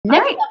All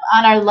Next right. up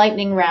on our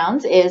lightning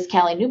rounds is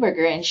Cali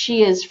Neuberger, and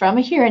she is from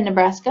here in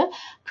Nebraska.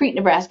 Crete,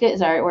 Nebraska is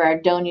where our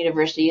Doane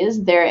University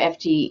is. Their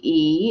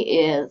FTE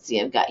is,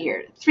 you've got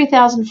here,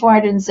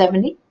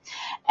 3,470.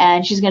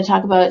 And she's going to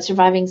talk about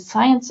surviving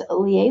science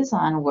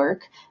liaison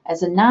work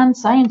as a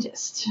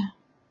non-scientist.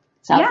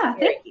 Sounds Yeah,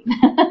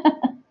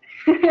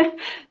 scary.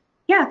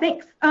 yeah,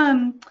 thanks.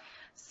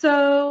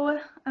 So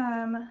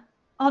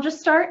I'll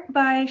just start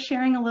by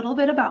sharing a little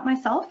bit about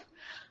myself.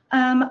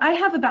 I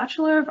have a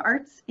Bachelor of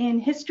Arts in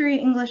History,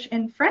 English,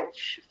 and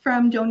French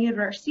from Doane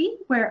University,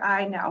 where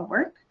I now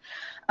work.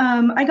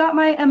 I got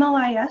my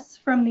MLIS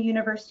from the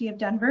University of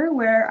Denver,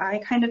 where I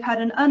kind of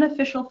had an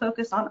unofficial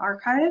focus on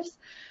archives.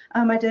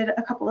 I did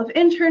a couple of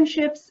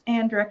internships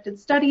and directed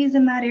studies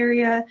in that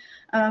area,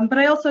 but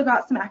I also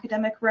got some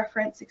academic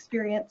reference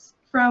experience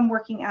from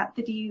working at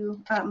the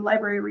DU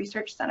Library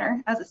Research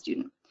Center as a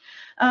student.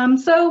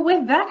 So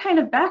with that kind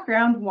of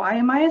background, why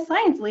am I a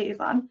science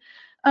liaison?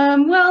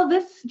 Well,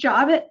 this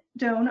job at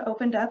Doane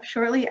opened up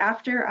shortly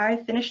after I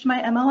finished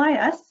my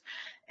MLIS,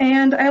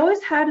 and I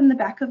always had in the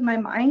back of my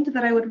mind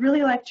that I would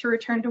really like to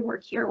return to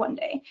work here one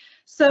day.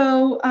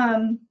 So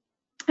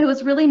I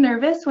was really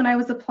nervous when I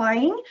was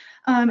applying,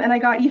 and I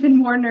got even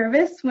more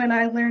nervous when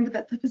I learned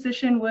that the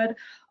position would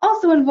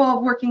also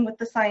involve working with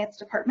the science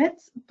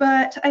departments.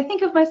 But I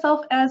think of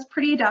myself as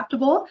pretty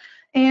adaptable,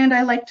 and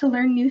I like to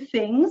learn new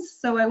things,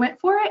 so I went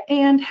for it,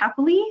 and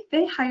happily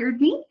they hired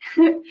me.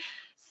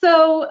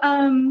 So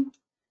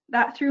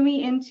that threw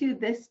me into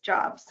this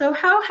job. So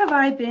how have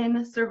I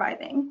been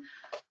surviving?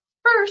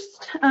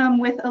 First,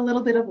 with a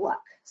little bit of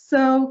luck.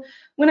 So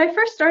when I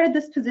first started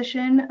this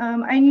position,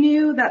 I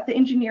knew that the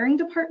engineering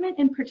department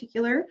in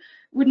particular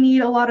would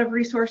need a lot of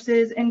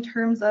resources in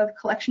terms of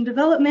collection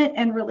development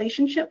and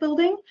relationship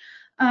building.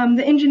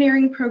 The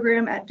engineering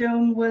program at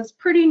Doane was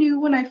pretty new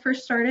when I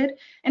first started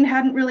and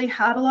hadn't really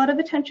had a lot of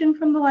attention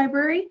from the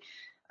library.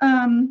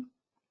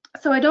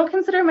 So I don't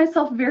consider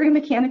myself very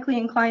mechanically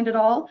inclined at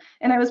all,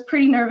 and I was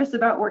pretty nervous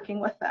about working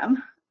with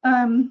them.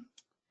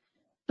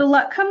 The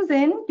luck comes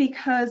in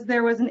because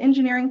there was an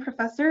engineering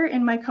professor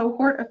in my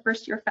cohort of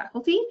first-year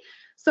faculty,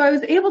 so I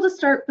was able to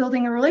start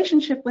building a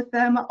relationship with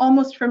them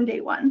almost from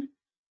day one.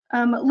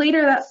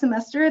 Later that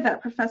semester,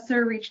 that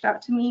professor reached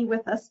out to me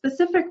with a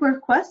specific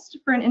request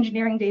for an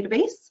engineering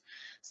database,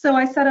 so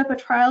I set up a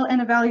trial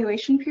and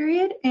evaluation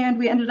period, and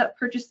we ended up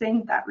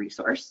purchasing that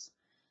resource.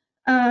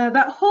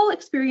 That whole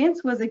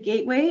experience was a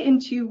gateway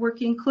into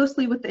working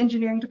closely with the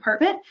engineering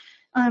department.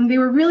 They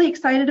were really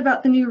excited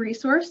about the new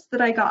resource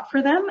that I got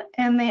for them,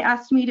 and they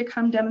asked me to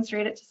come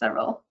demonstrate it to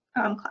several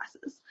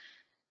classes.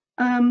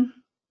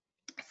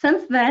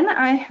 Since then,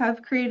 I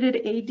have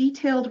created a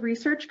detailed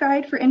research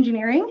guide for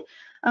engineering,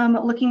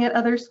 looking at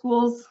other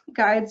schools'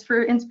 guides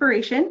for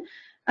inspiration,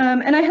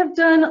 and I have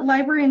done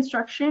library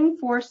instruction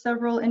for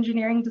several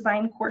engineering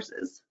design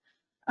courses.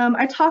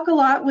 I talk a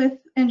lot with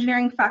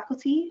engineering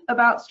faculty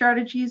about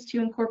strategies to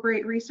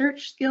incorporate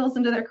research skills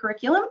into their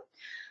curriculum.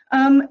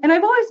 And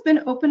I've always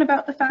been open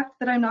about the fact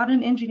that I'm not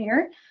an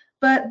engineer,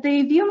 but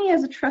they view me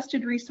as a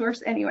trusted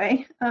resource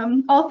anyway,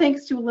 all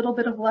thanks to a little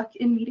bit of luck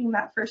in meeting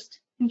that first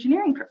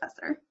engineering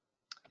professor.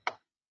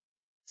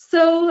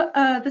 So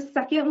the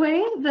second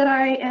way that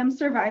I am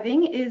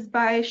surviving is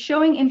by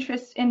showing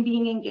interest and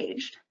being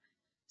engaged.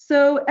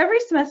 So every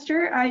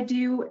semester I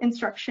do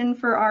instruction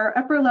for our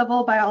upper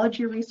level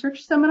biology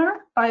research seminar,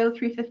 Bio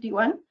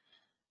 351.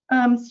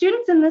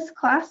 Students in this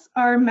class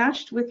are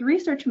matched with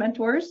research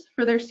mentors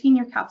for their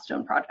senior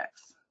capstone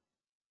projects.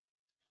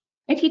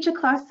 I teach a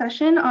class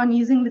session on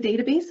using the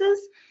databases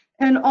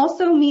and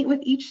also meet with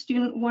each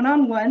student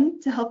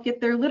one-on-one to help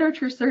get their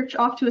literature search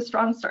off to a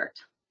strong start.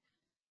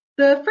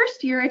 The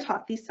first year I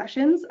taught these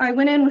sessions, I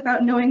went in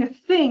without knowing a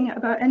thing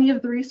about any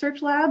of the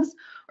research labs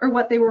or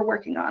what they were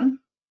working on.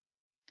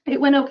 It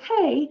went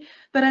okay,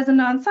 but as a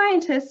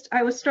non-scientist,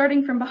 I was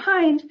starting from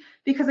behind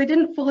because I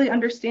didn't fully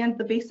understand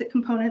the basic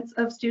components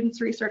of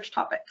students' research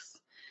topics.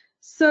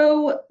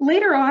 So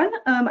later on,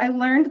 I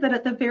learned that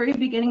at the very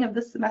beginning of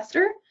the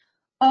semester,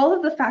 all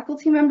of the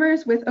faculty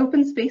members with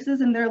open spaces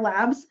in their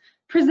labs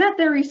present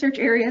their research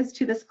areas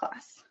to this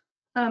class.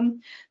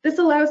 This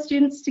allows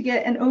students to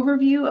get an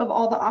overview of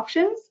all the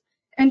options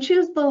and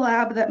choose the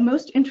lab that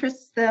most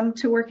interests them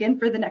to work in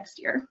for the next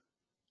year.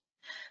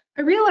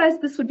 I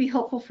realized this would be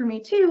helpful for me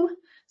too,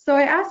 so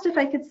I asked if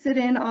I could sit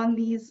in on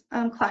these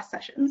class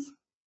sessions.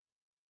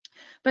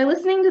 By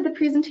listening to the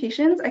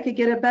presentations, I could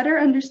get a better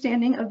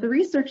understanding of the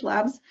research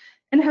labs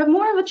and have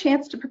more of a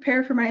chance to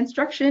prepare for my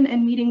instruction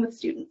and meeting with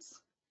students.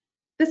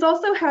 This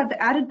also had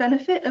the added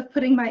benefit of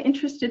putting my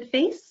interested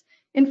face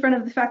in front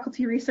of the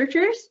faculty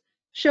researchers,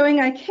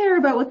 showing I care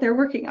about what they're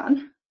working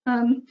on.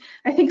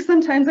 I think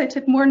sometimes I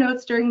took more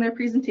notes during their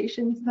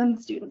presentations than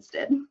the students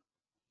did.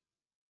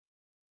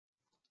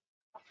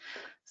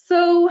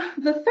 So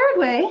the third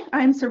way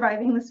I'm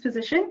surviving this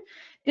position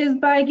is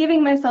by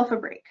giving myself a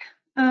break.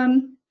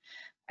 I'm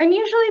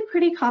usually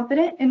pretty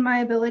confident in my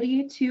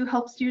ability to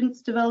help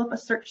students develop a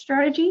search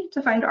strategy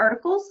to find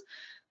articles,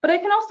 but I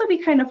can also be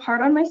kind of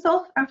hard on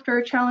myself after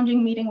a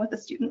challenging meeting with a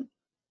student.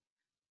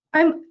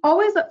 I'm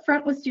always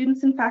upfront with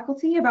students and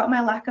faculty about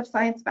my lack of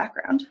science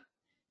background.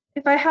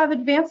 If I have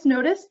advance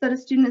notice that a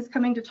student is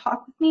coming to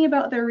talk with me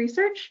about their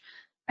research,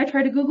 I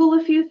try to Google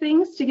a few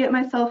things to get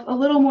myself a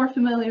little more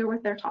familiar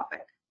with their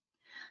topic.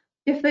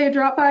 If they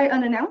drop by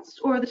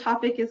unannounced or the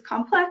topic is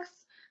complex,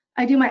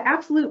 I do my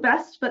absolute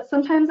best, but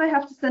sometimes I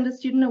have to send a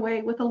student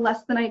away with a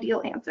less than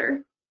ideal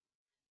answer.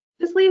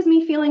 This leaves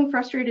me feeling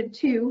frustrated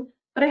too,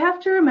 but I have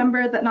to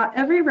remember that not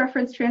every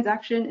reference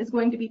transaction is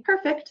going to be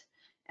perfect,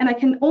 and I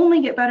can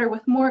only get better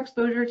with more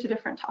exposure to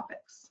different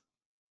topics.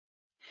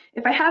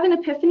 If I have an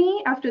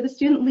epiphany after the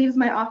student leaves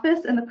my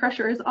office and the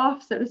pressure is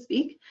off, so to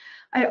speak,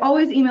 I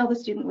always email the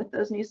student with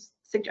those new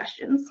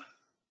suggestions.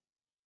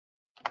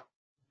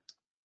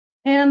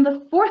 And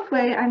the fourth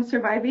way I'm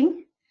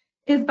surviving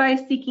is by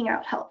seeking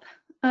out help.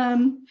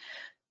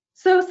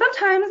 So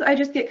sometimes I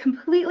just get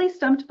completely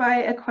stumped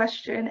by a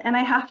question and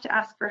I have to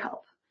ask for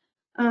help.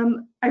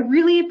 I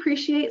really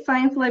appreciate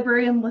science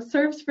librarian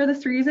listservs for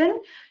this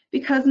reason,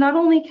 because not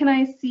only can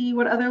I see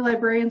what other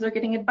librarians are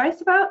getting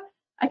advice about,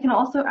 I can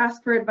also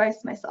ask for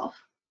advice myself.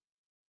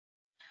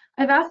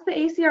 I've asked the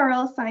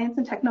ACRL Science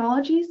and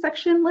Technology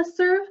section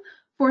listserv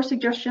for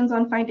suggestions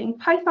on finding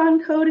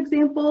Python code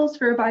examples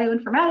for a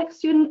bioinformatics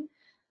student,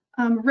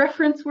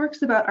 reference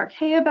works about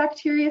archaea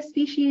bacteria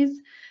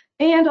species,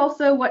 and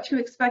also what to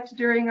expect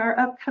during our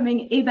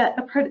upcoming ABET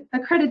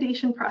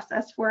accreditation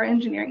process for our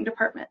engineering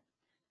department.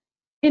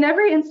 In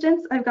every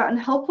instance, I've gotten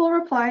helpful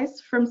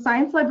replies from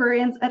science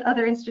librarians at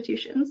other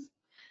institutions.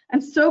 I'm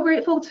so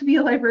grateful to be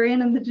a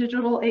librarian in the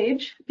digital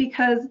age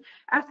because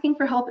asking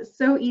for help is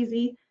so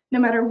easy no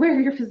matter where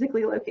you're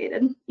physically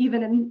located,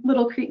 even in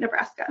little Crete,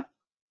 Nebraska.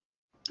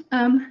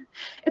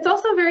 It's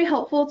also very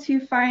helpful to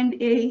find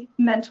a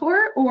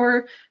mentor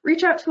or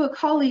reach out to a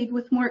colleague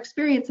with more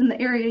experience in the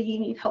area you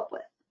need help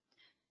with.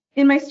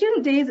 In my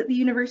student days at the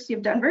University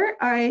of Denver,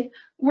 I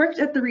worked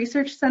at the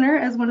Research Center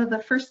as one of the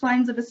first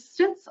lines of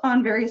assistance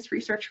on various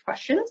research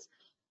questions.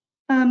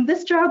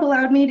 This job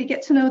allowed me to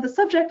get to know the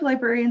subject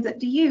librarians at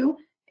DU,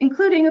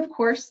 including, of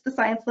course, the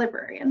science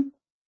librarian.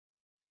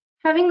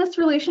 Having this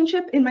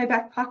relationship in my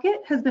back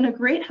pocket has been a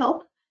great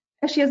help,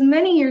 as she has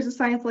many years of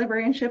science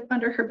librarianship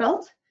under her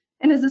belt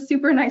and is a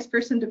super nice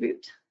person to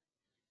boot.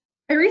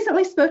 I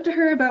recently spoke to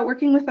her about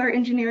working with our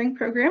engineering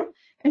program,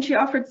 and she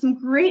offered some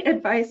great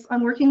advice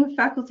on working with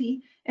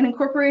faculty and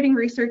incorporating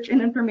research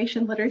and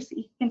information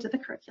literacy into the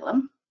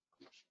curriculum.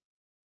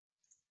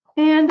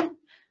 And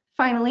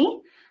finally,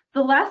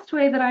 the last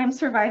way that I'm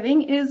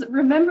surviving is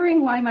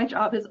remembering why my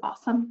job is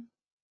awesome.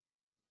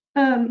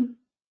 Doane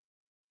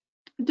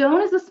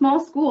is a small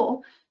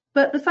school,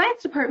 but the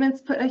science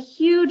departments put a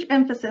huge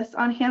emphasis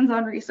on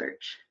hands-on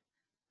research.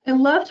 I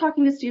love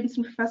talking to students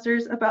and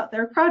professors about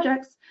their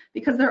projects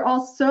because they're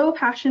all so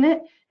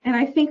passionate, and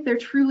I think they're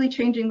truly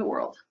changing the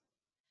world.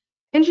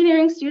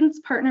 Engineering students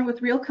partner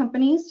with real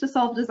companies to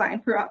solve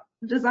design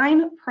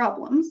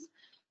problems.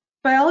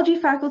 Biology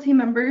faculty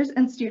members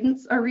and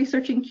students are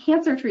researching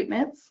cancer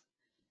treatments.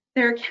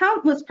 There are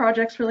countless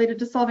projects related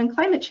to solving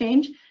climate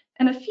change,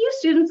 and a few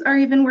students are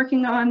even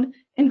working on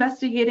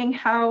investigating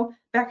how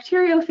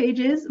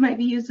bacteriophages might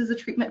be used as a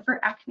treatment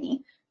for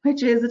acne,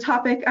 which is a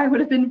topic I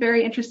would have been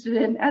very interested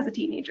in as a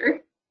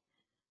teenager.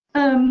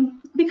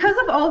 Because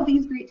of all of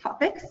these great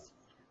topics,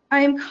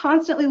 I am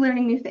constantly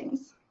learning new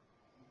things.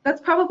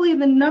 That's probably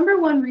the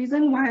 #1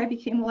 reason why I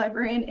became a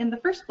librarian in the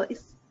first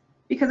place,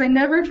 because I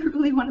never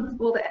truly wanted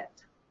school to end.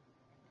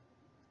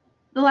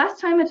 The last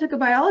time I took a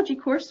biology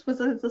course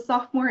was as a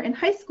sophomore in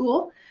high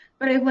school,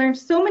 but I've learned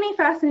so many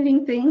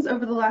fascinating things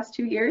over the last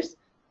 2 years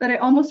that I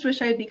almost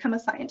wish I had become a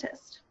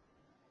scientist.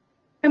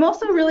 I'm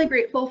also really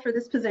grateful for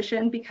this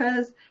position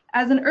because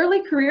as an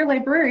early career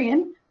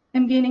librarian,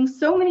 I'm gaining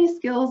so many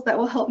skills that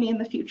will help me in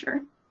the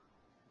future.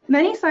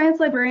 Many science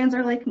librarians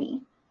are like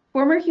me,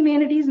 former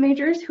humanities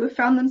majors who have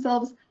found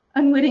themselves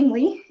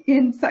unwittingly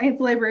in science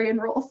librarian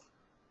roles.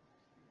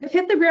 I've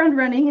hit the ground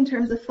running in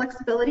terms of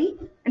flexibility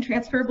and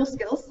transferable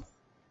skills,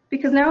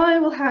 because now I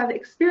will have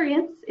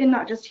experience in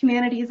not just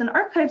humanities and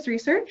archives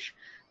research,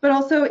 but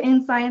also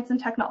in science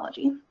and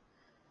technology.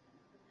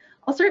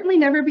 I'll certainly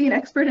never be an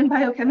expert in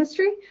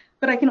biochemistry,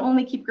 but I can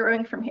only keep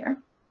growing from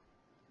here.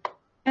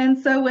 And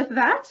so with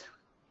that,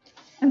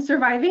 I'm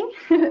surviving.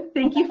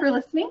 Thank you for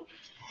listening.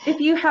 If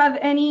you have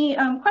any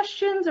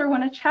questions or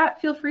want to chat,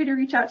 feel free to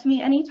reach out to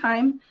me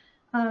anytime.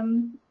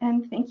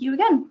 And thank you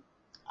again.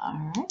 All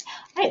right.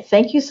 All right.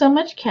 Thank you so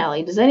much,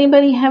 Callie. Does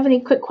anybody have any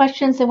quick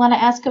questions they want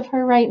to ask of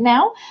her right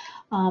now?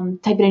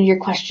 Type it into your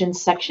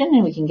questions section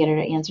and we can get her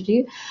to answer to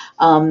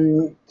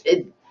you.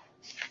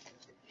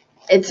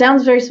 It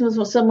sounds very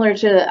similar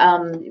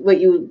to what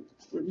you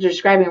were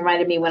describing.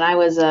 Reminded me when I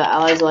was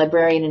a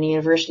librarian in a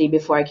university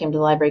before I came to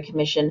the Library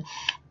Commission,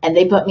 and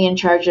they put me in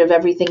charge of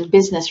everything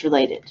business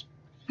related.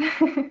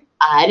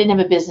 I didn't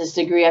have a business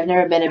degree. I've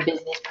never been a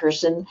business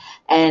person,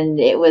 and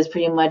it was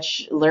pretty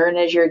much learn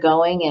as you're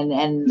going,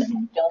 and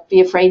don't be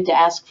afraid to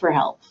ask for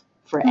help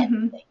for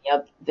anything.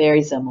 Yep,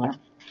 very similar.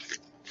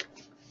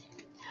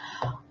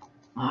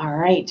 All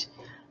right.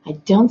 I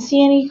don't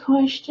see any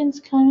questions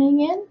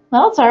coming in.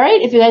 Well, it's all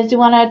right. If you guys do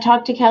want to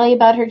talk to Callie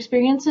about her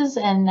experiences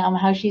and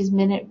how she's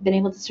been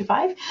able to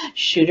survive,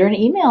 shoot her an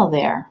email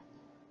there.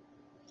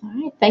 All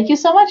right. Thank you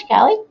so much,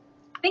 Callie.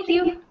 Thank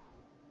you.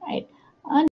 All right.